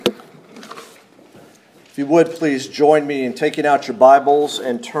you would, please join me in taking out your Bibles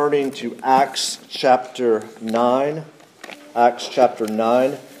and turning to Acts chapter 9. Acts chapter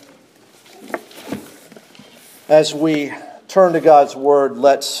 9. As we turn to God's Word,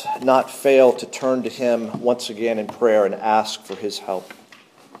 let's not fail to turn to Him once again in prayer and ask for His help.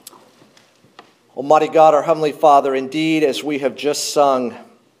 Almighty God, our Heavenly Father, indeed, as we have just sung,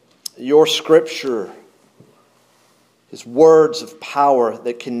 your Scripture is words of power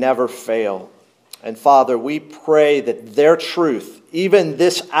that can never fail. And Father, we pray that their truth, even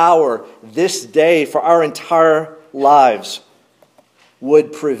this hour, this day, for our entire lives,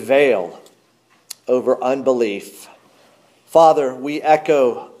 would prevail over unbelief. Father, we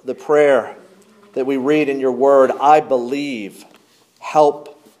echo the prayer that we read in your word, I believe,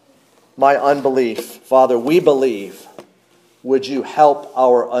 help my unbelief. Father, we believe. Would you help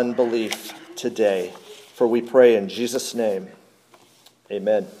our unbelief today? For we pray in Jesus' name.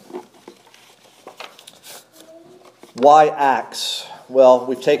 Amen. Why Acts? Well,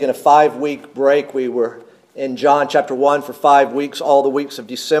 we've taken a 5-week break. We were in John chapter 1 for 5 weeks, all the weeks of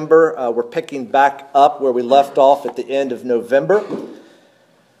December. We're picking back up where we left off at the end of November.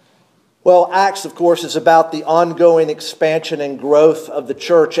 Well, Acts, of course, is about the ongoing expansion and growth of the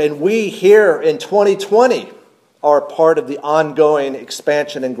church. And we here in 2020 are part of the ongoing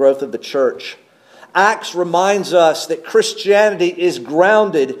expansion and growth of the church. Acts reminds us that Christianity is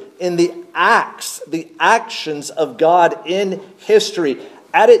grounded in the acts, the actions of God in history.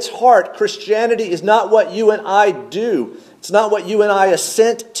 At its heart, Christianity is not what you and I do. It's not what you and I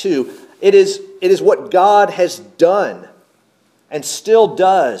assent to. It is what God has done and still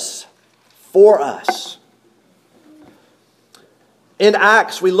does for us. In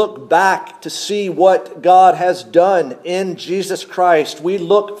Acts, we look back to see what God has done in Jesus Christ. We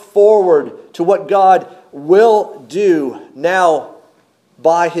look forward to what God will do now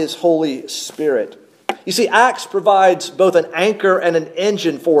by His Holy Spirit. You see, Acts provides both an anchor and an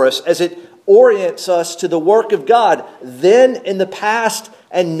engine for us as it orients us to the work of God then in the past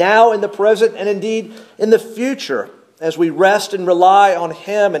and now in the present and indeed in the future as we rest and rely on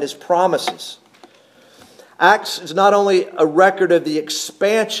Him and His promises. Acts is not only a record of the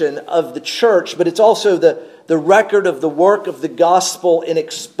expansion of the church, but it's also the record of the work of the gospel in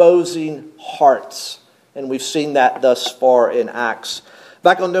exposing hearts. And we've seen that thus far in Acts.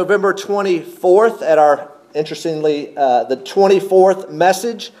 Back on November 24th, at our, interestingly, the 24th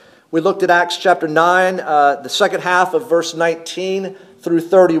message, we looked at Acts chapter 9, the second half of verse 19 through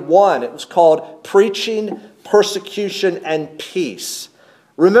 31. It was called Preaching, Persecution, and Peace.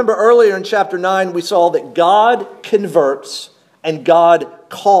 Remember earlier in chapter 9, we saw that God converts and God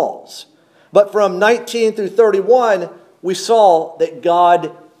calls. But from 19 through 31, we saw that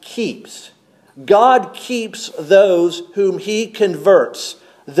God keeps. God keeps those whom He converts,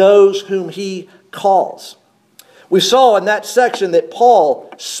 those whom He calls. We saw in that section that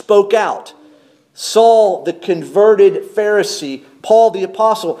Paul spoke out. Saul, the converted Pharisee, Paul the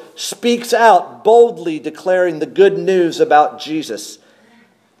apostle, speaks out boldly declaring the good news about Jesus.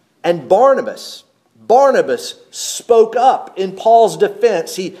 And Barnabas spoke up in Paul's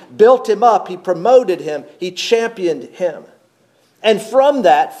defense. He built him up, he promoted him, he championed him. And from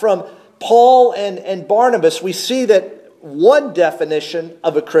that, from Paul and Barnabas, we see that one definition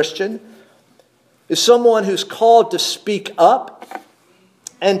of a Christian is someone who's called to speak up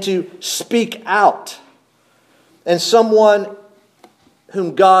and to speak out, and someone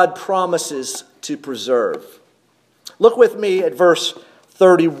whom God promises to preserve. Look with me at verse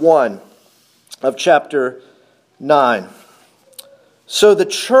 31 of chapter 9. So the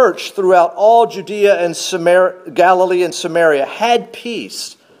church throughout all Judea and Galilee and Samaria had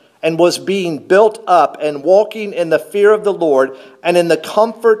peace and was being built up and walking in the fear of the Lord and in the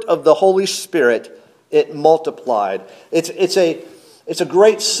comfort of the Holy Spirit, it multiplied. It's a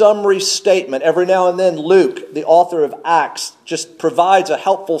great summary statement. Every now and then Luke, the author of Acts, just provides a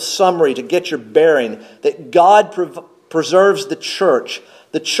helpful summary to get your bearing that God preserves the church.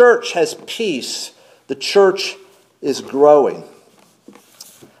 The church has peace. The church is growing.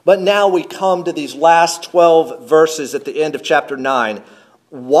 But now we come to these last 12 verses at the end of chapter 9.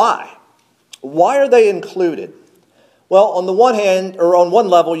 Why? Why are they included? Well, on the one hand, or on one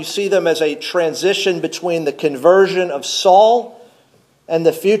level, you see them as a transition between the conversion of Saul and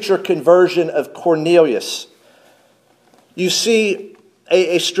the future conversion of Cornelius. You see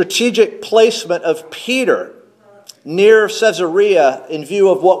a strategic placement of Peter near Caesarea in view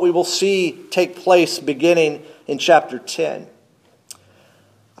of what we will see take place beginning in chapter 10.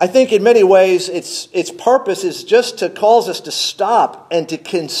 I think in many ways its purpose is just to cause us to stop and to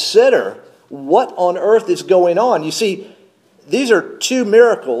consider what on earth is going on. You see, these are two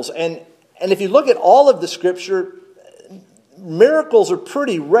miracles, and And if you look at all of the Scripture, miracles are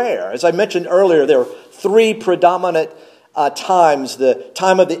pretty rare. As I mentioned earlier, there are three predominant times: the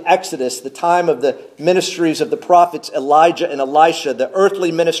time of the Exodus, the time of the ministries of the prophets Elijah and Elisha, the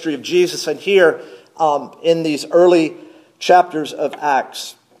earthly ministry of Jesus, and here in these early chapters of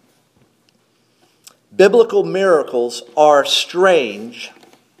Acts. Biblical miracles are strange,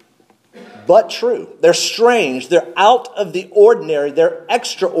 but true. They're strange. They're out of the ordinary. They're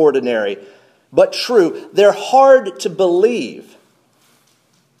extraordinary, but true. They're hard to believe,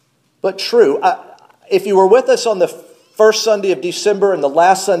 but true. If you were with us on the first Sunday of December and the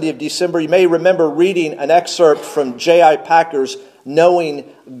last Sunday of December, you may remember reading an excerpt from J.I. Packer's Knowing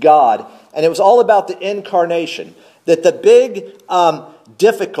God. And it was all about the incarnation. That the big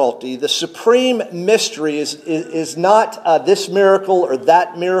difficulty, the supreme mystery is not this miracle or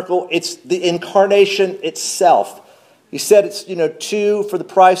that miracle. It's the incarnation itself. He said it's, two for the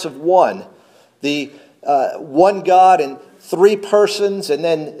price of one. The one God and three persons, and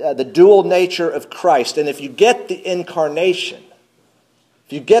then the dual nature of Christ. And if you get the incarnation,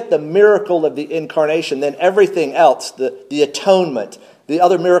 if you get the miracle of the incarnation, then everything else, the atonement, the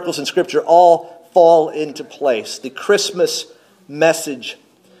other miracles in Scripture, all fall into place. The Christmas message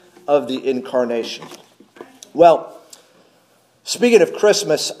of the incarnation. Well, speaking of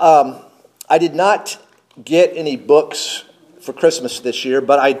Christmas, I did not get any books for Christmas this year,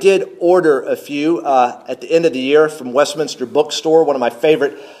 but I did order a few at the end of the year from Westminster Bookstore, one of my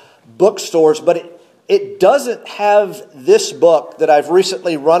favorite bookstores, but it doesn't have this book that I've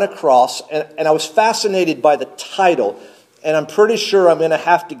recently run across, and I was fascinated by the title, and I'm pretty sure I'm going to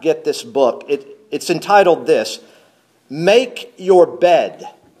have to get this book. It's entitled this, Make Your Bed,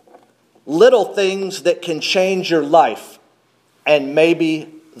 Little Things That Can Change Your Life and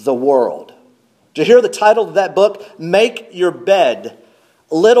Maybe the World. Did you hear the title of that book? Make Your Bed,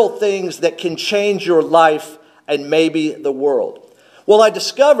 Little Things That Can Change Your Life and Maybe the World. Well, I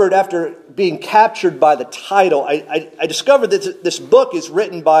discovered after being captured by the title, I discovered that this book is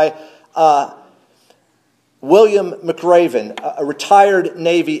written by William McRaven, a retired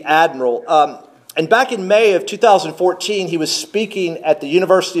Navy admiral. And back in May of 2014, he was speaking at the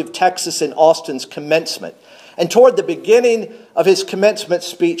University of Texas in Austin's commencement. And toward the beginning of his commencement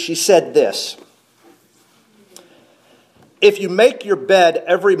speech, he said this: "If you make your bed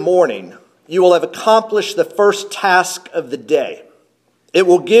every morning, you will have accomplished the first task of the day. It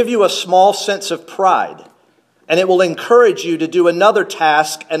will give you a small sense of pride, and it will encourage you to do another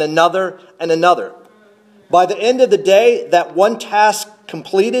task and another and another. By the end of the day, that one task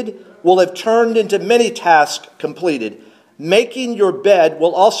completed will have turned into many tasks completed. Making your bed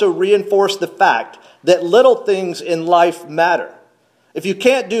will also reinforce the fact that little things in life matter. If you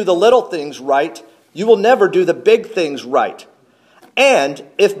can't do the little things right, you will never do the big things right. And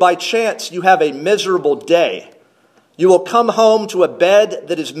if by chance you have a miserable day, you will come home to a bed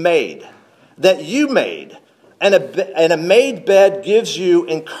that is made, that you made, and a made bed gives you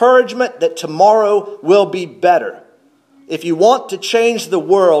encouragement that tomorrow will be better. If you want to change the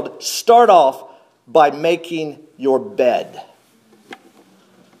world, start off by making your bed."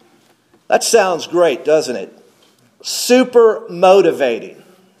 That sounds great, doesn't it? Super motivating.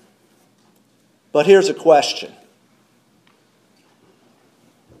 But here's a question.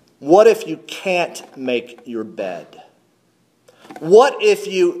 What if you can't make your bed? What if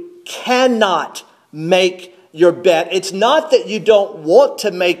you cannot make your bed? It's not that you don't want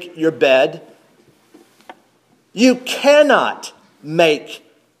to make your bed. You cannot make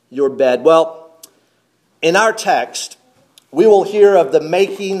your bed. Well, in our text, we will hear of the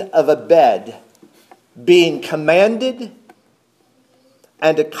making of a bed being commanded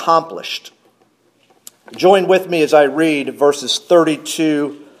and accomplished. Join with me as I read verses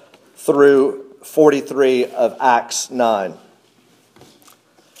 32 through 43 of Acts 9.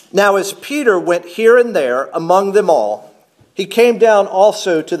 "Now as Peter went here and there among them all, he came down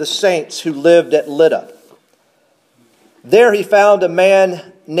also to the saints who lived at Lydda. There he found a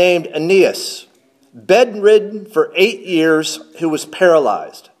man named Aeneas, bedridden for 8 years, who was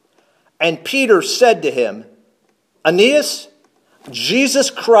paralyzed. And Peter said to him, 'Aeneas,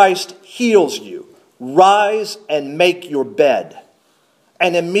 Jesus Christ heals you. Rise and make your bed.'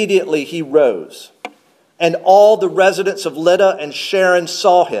 And immediately he rose. And all the residents of Lydda and Sharon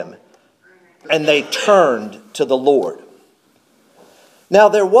saw him, and they turned to the Lord. Now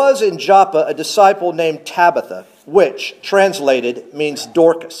there was in Joppa a disciple named Tabitha, which, translated, means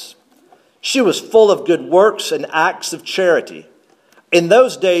Dorcas. She was full of good works and acts of charity. In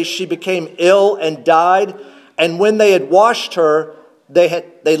those days she became ill and died, and when they had washed her,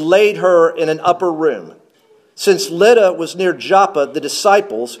 they laid her in an upper room. Since Lydda was near Joppa, the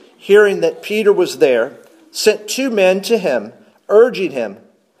disciples, hearing that Peter was there, sent 2 men to him, urging him,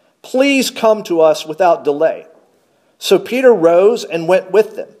 "Please come to us without delay." So Peter rose and went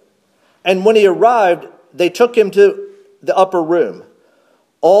with them. And when he arrived, they took him to the upper room.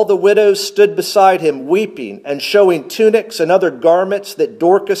 All the widows stood beside him, weeping and showing tunics and other garments that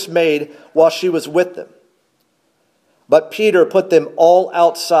Dorcas made while she was with them. But Peter put them all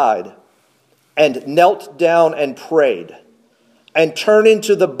outside and knelt down and prayed. And turning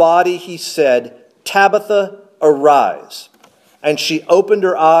to the body, he said, "Tabitha, arise." And she opened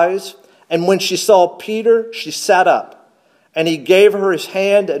her eyes, and when she saw Peter, she sat up. And he gave her his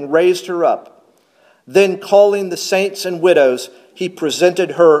hand and raised her up. Then calling the saints and widows, he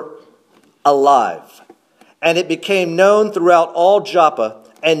presented her alive. And it became known throughout all Joppa,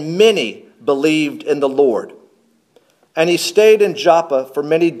 and many believed in the Lord. And he stayed in Joppa for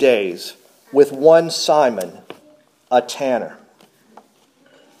many days with one Simon, a tanner.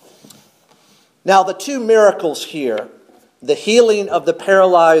 Now the 2 miracles here, the healing of the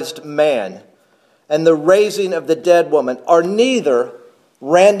paralyzed man and the raising of the dead woman, are neither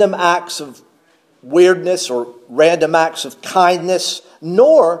random acts of weirdness or random acts of kindness,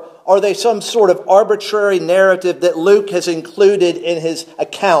 nor are they some sort of arbitrary narrative that Luke has included in his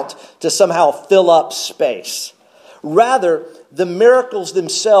account to somehow fill up space. Rather, the miracles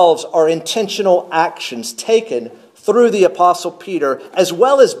themselves are intentional actions taken through the Apostle Peter, as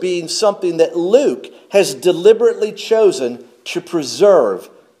well as being something that Luke has deliberately chosen to preserve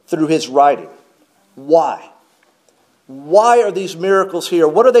through his writing. Why? Why are these miracles here?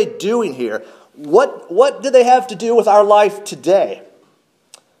 What are they doing here? What do they have to do with our life today?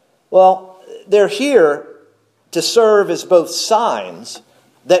 Well, they're here to serve as both signs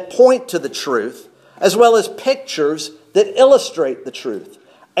that point to the truth, as well as pictures that illustrate the truth.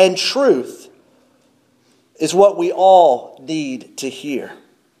 And truth is what we all need to hear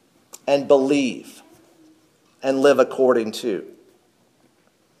and believe and live according to.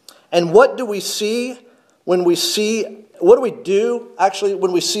 And what do we see when we see, what do we do actually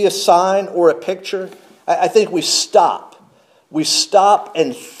when we see a sign or a picture? I think we stop. We stop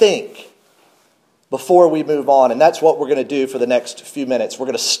and think before we move on. And that's what we're going to do for the next few minutes. We're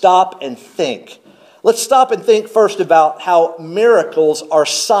going to stop and think. Let's stop and think first about how miracles are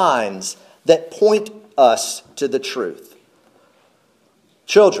signs that point us to the truth.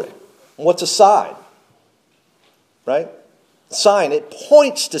 Children, what's a sign? Right? Sign, it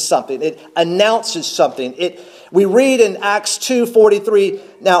points to something. It announces something. We read in Acts 2:43,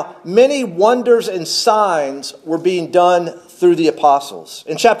 now many wonders and signs were being done through the apostles.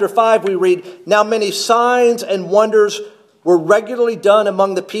 In chapter 5 we read, now many signs and wonders were regularly done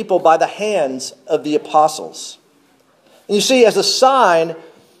among the people by the hands of the apostles. And you see, as a sign,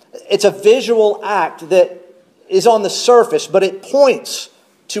 it's a visual act that is on the surface, but it points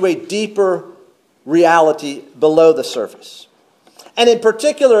to a deeper reality below the surface. And in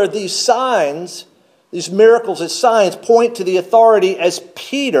particular, these signs, these miracles as signs, point to the authority as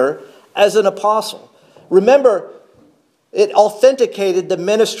Peter as an apostle. Remember, it authenticated the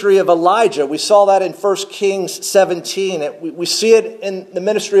ministry of Elijah. We saw that in 1 Kings 17. We see it in the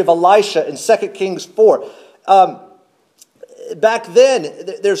ministry of Elisha in 2 Kings 4. Back then,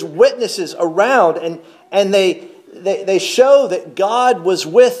 there's witnesses around, and they show that God was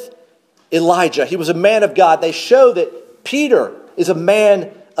with Elijah. He was a man of God. They show that Peter is a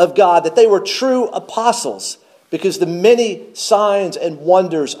man of God, that they were true apostles because the many signs and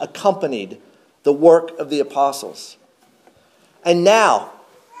wonders accompanied the work of the apostles. And now,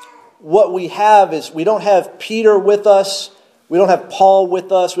 what we have is we don't have Peter with us, we don't have Paul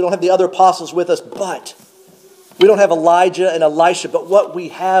with us, we don't have the other apostles with us, but we don't have Elijah and Elisha, but what we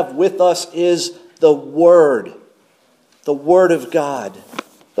have with us is the Word of God,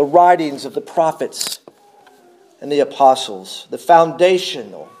 the writings of the prophets and the apostles, the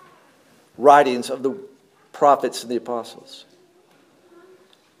foundational writings of the prophets and the apostles.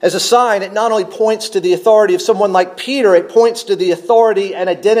 As a sign, it not only points to the authority of someone like Peter, it points to the authority and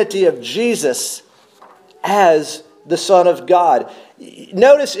identity of Jesus as the Son of God.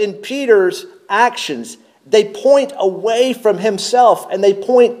 Notice in Peter's actions, they point away from himself and they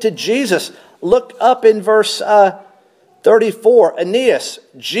point to Jesus. Look up in verse 34. Aeneas,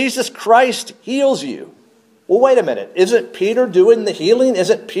 Jesus Christ heals you. Well, wait a minute. Isn't Peter doing the healing?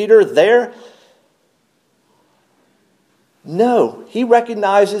 Isn't Peter there? No, he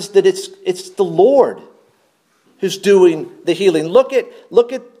recognizes that it's the Lord who's doing the healing. Look at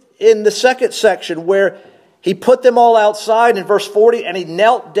in the second section where he put them all outside in verse 40 and he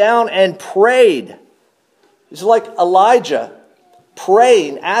knelt down and prayed. It's like Elijah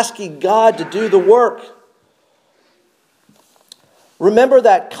praying, asking God to do the work. Remember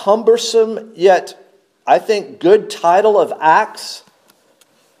that cumbersome yet, I think, good title of Acts?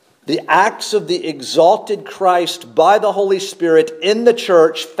 The Acts of the exalted Christ by the Holy Spirit in the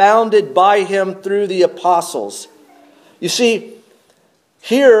church, founded by Him through the apostles. You see,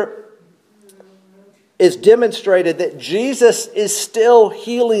 here is demonstrated that Jesus is still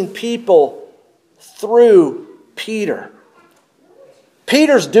healing people through Peter.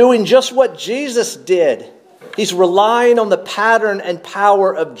 Peter's doing just what Jesus did. He's relying on the pattern and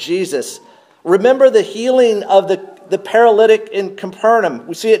power of Jesus. Remember the healing of the paralytic in Capernaum.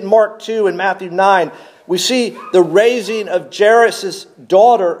 We see it in Mark 2 and Matthew 9. We see the raising of Jairus'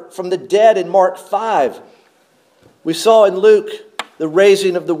 daughter from the dead in Mark 5. We saw in Luke the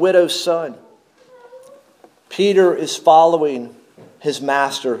raising of the widow's son. Peter is following his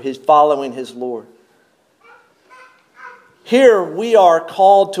master. He's following his Lord. Here we are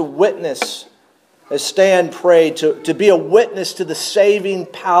called to witness, as Stan prayed, to be a witness to the saving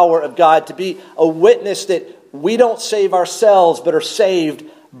power of God, to be a witness that we don't save ourselves but are saved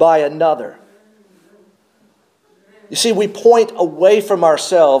by another. You see, we point away from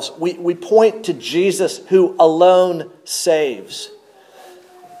ourselves. We point to Jesus who alone saves.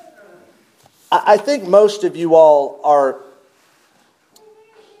 I think most of you all are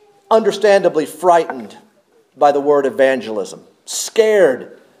understandably frightened by the word evangelism.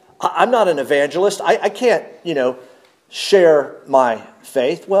 Scared. I'm not an evangelist. I can't, share my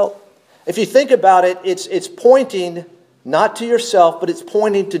faith. Well, if you think about it, it's pointing not to yourself, but it's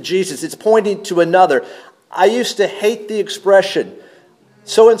pointing to Jesus. It's pointing to another. I used to hate the expression,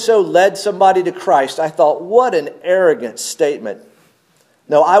 so-and-so led somebody to Christ. I thought, what an arrogant statement.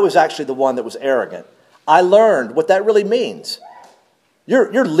 No, I was actually the one that was arrogant. I learned what that really means.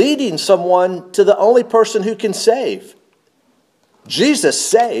 You're leading someone to the only person who can save. Jesus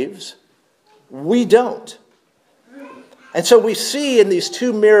saves. We don't. And so we see in these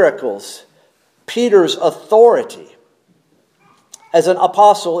two miracles, Peter's authority as an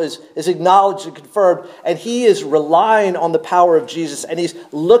apostle is acknowledged and confirmed, and he is relying on the power of Jesus, and he's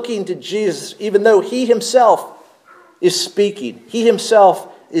looking to Jesus, even though he himself is speaking. He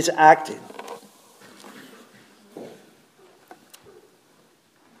himself is acting.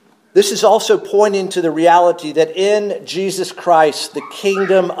 This is also pointing to the reality that in Jesus Christ, the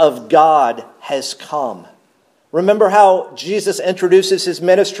kingdom of God has come. Remember how Jesus introduces his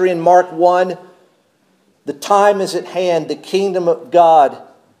ministry in Mark 1? The time is at hand. The kingdom of God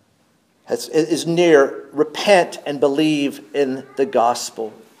is near. Repent and believe in the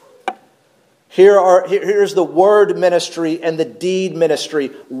gospel. Here's the word ministry and the deed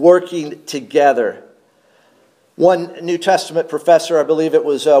ministry working together. One New Testament professor, I believe it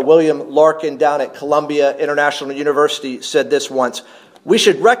was William Larkin down at Columbia International University, said this once: "We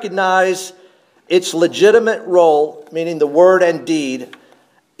should recognize its legitimate role, meaning the word and deed,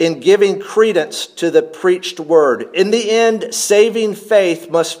 in giving credence to the preached word. In the end, saving faith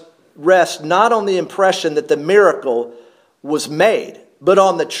must rest not on the impression that the miracle was made, but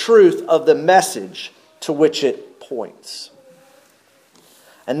on the truth of the message to which it points."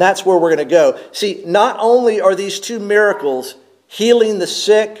 And that's where we're going to go. See, not only are these two miracles, healing the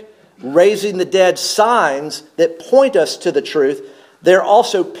sick, raising the dead, signs that point us to the truth, they're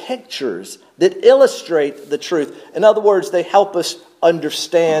also pictures that illustrate the truth. In other words, they help us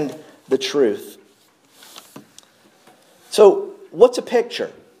understand the truth. So, what's a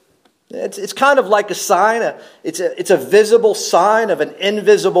picture? It's kind of like a sign. It's a visible sign of an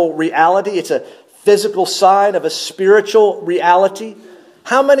invisible reality. It's a physical sign of a spiritual reality.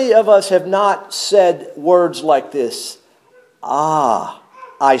 How many of us have not said words like this? Ah,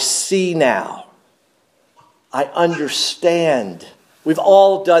 I see now. I understand. We've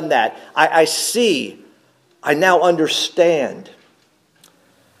all done that. I see. I now understand.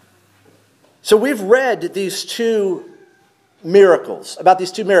 So we've read these two miracles, about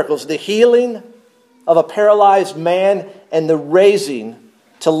these two miracles, the healing of a paralyzed man and the raising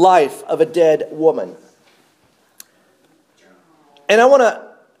to life of a dead woman. And I want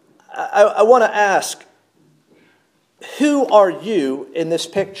to ask, who are you in this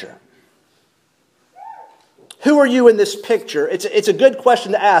picture? Who are you in this picture? It's a good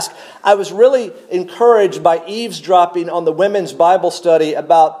question to ask. I was really encouraged by eavesdropping on the women's Bible study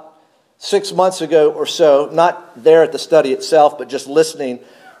about 6 months ago or so, not there at the study itself, but just listening,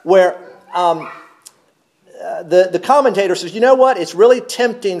 where the commentator says, you know what? It's really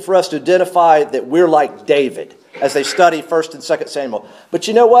tempting for us to identify that we're like David as they study 1 and 2 Samuel. But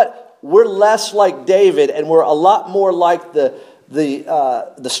you know what? We're less like David, and we're a lot more like the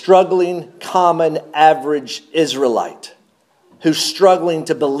struggling, common, average Israelite who's struggling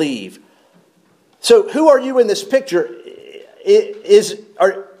to believe. So who are you in this picture?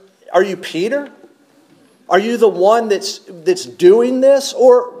 Are you Peter? Are you the one that's doing this?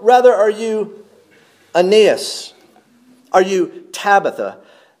 Or rather, are you Aeneas? Are you Tabitha?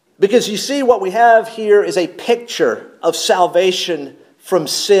 Because you see, what we have here is a picture of salvation from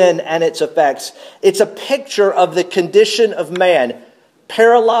sin and its effects. It's a picture of the condition of man,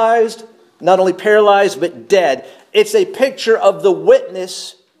 paralyzed, not only paralyzed, but dead. It's a picture of the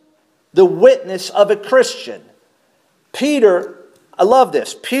witness of a Christian. Peter, I love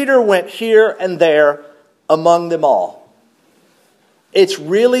this. Peter went here and there among them all. It's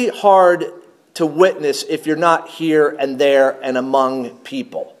really hard to witness if you're not here and there and among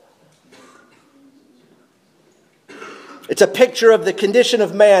people. It's a picture of the condition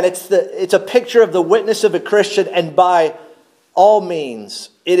of man. It's a picture of the witness of a Christian, and by all means,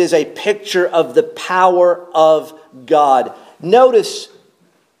 it is a picture of the power of God. Notice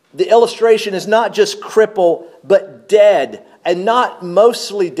the illustration is not just cripple, but dead. And not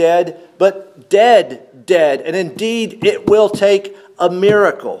mostly dead, but dead. And indeed, it will take a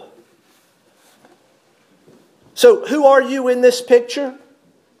miracle. So, who are you in this picture?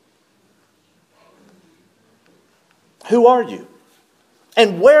 Who are you?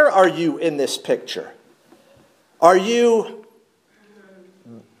 And where are you in this picture? Are you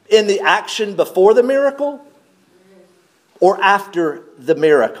in the action before the miracle or after the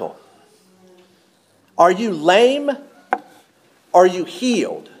miracle? Are you lame? Are you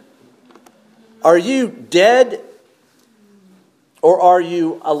healed? Are you dead or are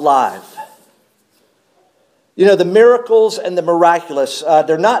you alive? You know, the miracles and the miraculous,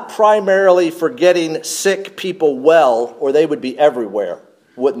 they're not primarily for getting sick people well, or they would be everywhere,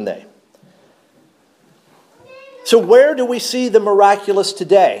 wouldn't they? So where do we see the miraculous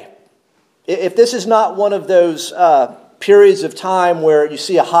today? If this is not one of those periods of time where you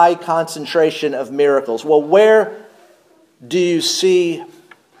see a high concentration of miracles, well, where do you see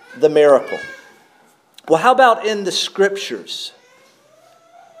the miracle? Well, how about in the Scriptures?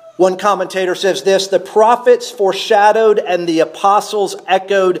 One commentator says this: the prophets foreshadowed and the apostles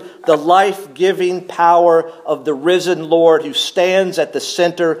echoed the life-giving power of the risen Lord who stands at the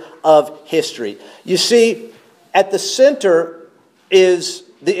center of history. You see, at the center is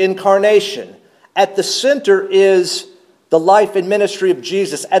the incarnation. At the center is the life and ministry of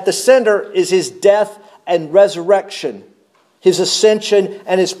Jesus. At the center is his death and resurrection, his ascension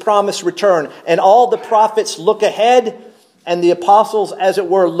and his promised return. And all the prophets look ahead, and the apostles, as it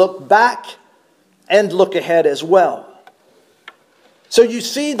were, look back and look ahead as well. So you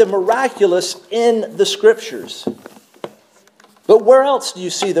see the miraculous in the Scriptures. But where else do you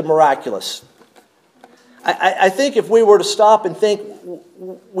see the miraculous? I think if we were to stop and think,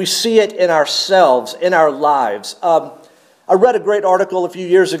 we see it in ourselves, in our lives. I read a great article a few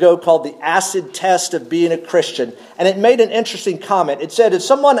years ago called The Acid Test of Being a Christian. And it made an interesting comment. It said, if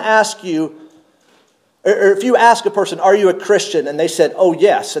someone asks you, or if you ask a person, are you a Christian? And they said, oh,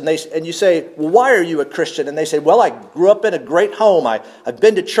 yes. And you say, well, why are you a Christian? And they say, well, I grew up in a great home. I've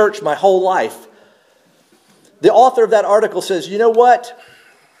been to church my whole life. The author of that article says, you know what?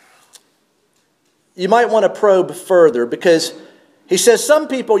 You might want to probe further, because he says some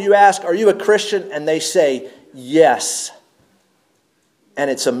people you ask, are you a Christian? And they say, yes. And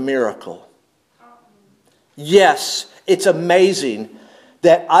it's a miracle. Yes, it's amazing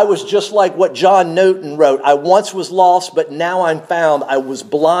that I was just like what John Newton wrote. I once was lost, but now I'm found. I was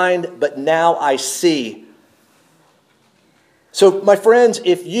blind, but now I see. So, my friends,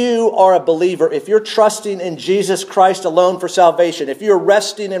 if you are a believer, if you're trusting in Jesus Christ alone for salvation, if you're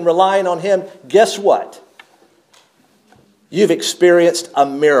resting and relying on him, guess what? You've experienced a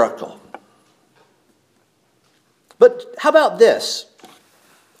miracle. But how about this?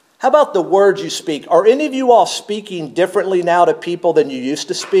 How about the words you speak? Are any of you all speaking differently now to people than you used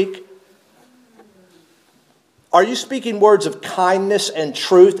to speak? Are you speaking words of kindness and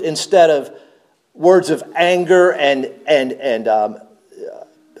truth instead of words of anger and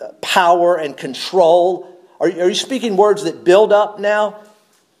power and control? Are you speaking words that build up now?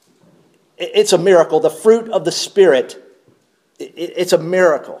 It's a miracle. The fruit of the Spirit, it's a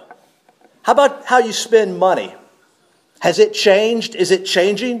miracle. How about how you spend money? Has it changed? Is it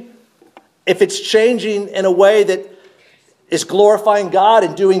changing? If it's changing in a way that is glorifying God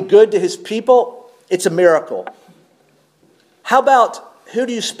and doing good to his people, it's a miracle. How about who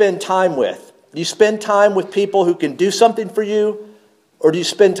do you spend time with? Do you spend time with people who can do something for you? Or do you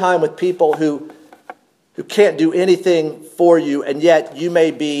spend time with people who can't do anything for you, and yet you may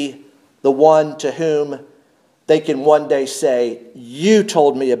be the one to whom they can one day say, you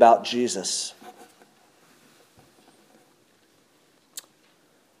told me about Jesus.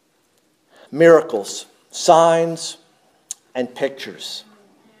 Miracles, signs, and pictures.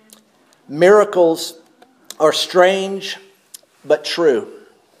 Miracles are strange but true.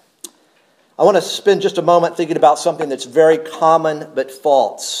 I want to spend just a moment thinking about something that's very common but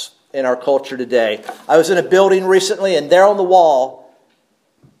false in our culture today. I was in a building recently, and there on the wall,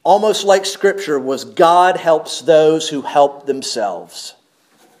 almost like Scripture, was God helps those who help themselves.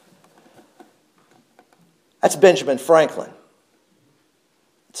 That's Benjamin Franklin.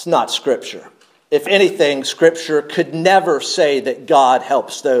 It's not Scripture. If anything, Scripture could never say that God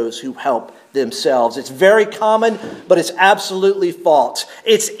helps those who help themselves. It's very common, but it's absolutely false.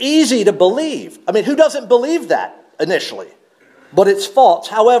 It's easy to believe. I mean, who doesn't believe that initially? But it's false.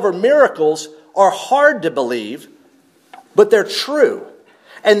 However, miracles are hard to believe, but they're true.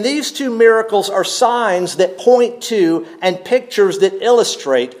 And these two miracles are signs that point to and pictures that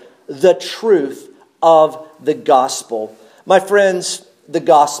illustrate the truth of the gospel. My friends, the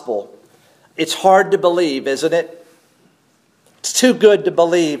gospel. It's hard to believe, isn't it? It's too good to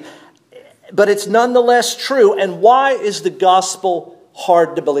believe. But it's nonetheless true. And why is the gospel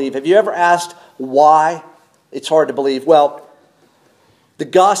hard to believe? Have you ever asked why it's hard to believe? Well, the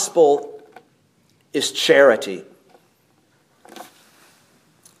gospel is charity.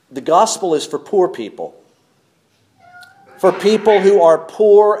 The gospel is for poor people. For people who are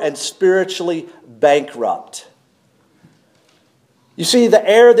poor and spiritually bankrupt. You see, the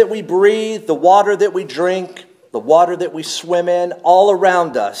air that we breathe, the water that we drink, the water that we swim in, all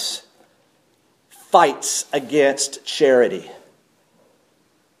around us fights against charity.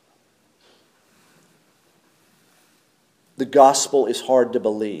 The gospel is hard to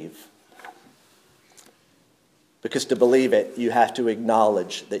believe. Because to believe it, you have to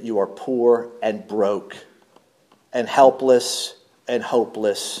acknowledge that you are poor and broke and helpless and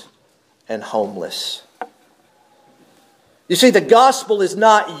hopeless and homeless. You see, the gospel is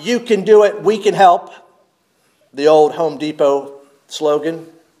not you can do it, we can help. The old Home Depot slogan.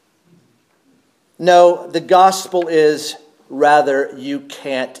 No, the gospel is rather you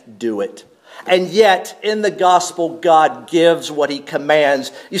can't do it. And yet, in the gospel, God gives what He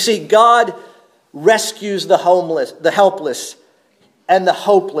commands. You see, God rescues the homeless, the helpless, and the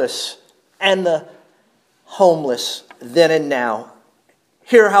hopeless, and the homeless then and now.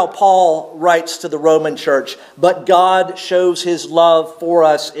 Hear how Paul writes to the Roman church. But God shows His love for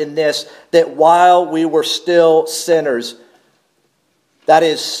us in this, that while we were still sinners, that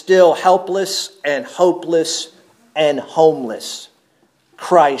is, still helpless and hopeless and homeless,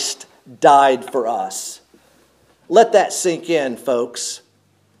 Christ died for us. Let that sink in, folks.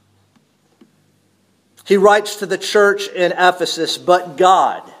 He writes to the church in Ephesus, but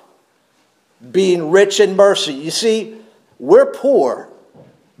God, being rich in mercy. You see, we're poor,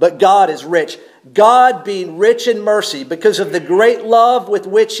 but God is rich. God being rich in mercy because of the great love with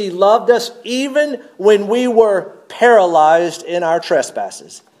which He loved us, even when we were paralyzed in our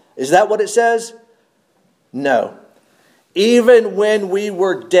trespasses. Is that what it says? No. Even when we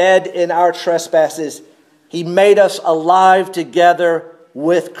were dead in our trespasses, He made us alive together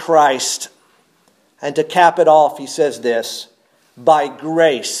with Christ. And to cap it off, He says this, by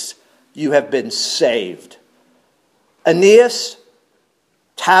grace you have been saved. Aeneas,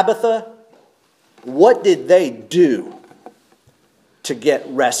 Tabitha, what did they do to get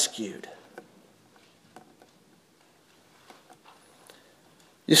rescued?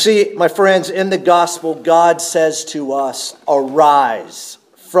 You see, my friends, in the gospel, God says to us, arise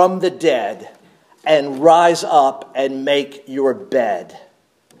from the dead and rise up and make your bed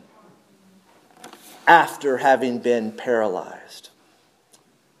after having been paralyzed.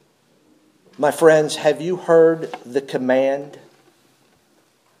 My friends, have you heard the command?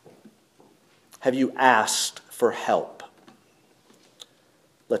 Have you asked for help?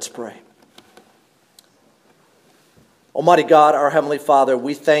 Let's pray. Almighty God, our Heavenly Father,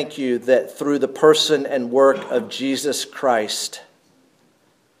 we thank You that through the person and work of Jesus Christ,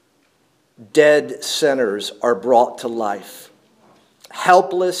 dead sinners are brought to life.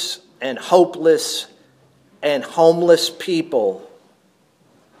 Helpless and hopeless and homeless people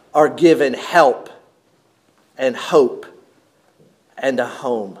are given help and hope and a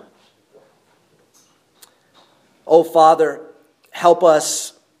home. Oh, Father, help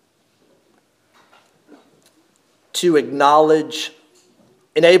us to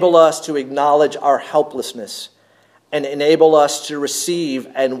enable us to acknowledge our helplessness and enable us to receive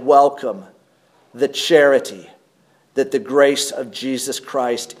and welcome the charity that the grace of Jesus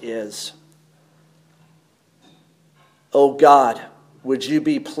Christ is. Oh God, would You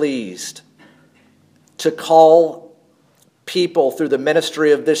be pleased to call people through the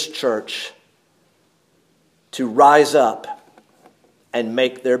ministry of this church to rise up and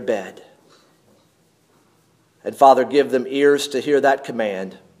make their bed. And Father, give them ears to hear that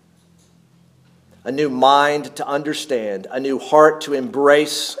command, a new mind to understand, a new heart to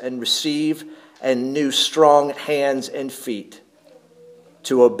embrace and receive, and new strong hands and feet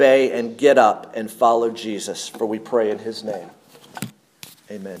to obey and get up and follow Jesus. For we pray in his name.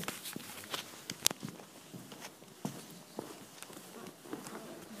 Amen.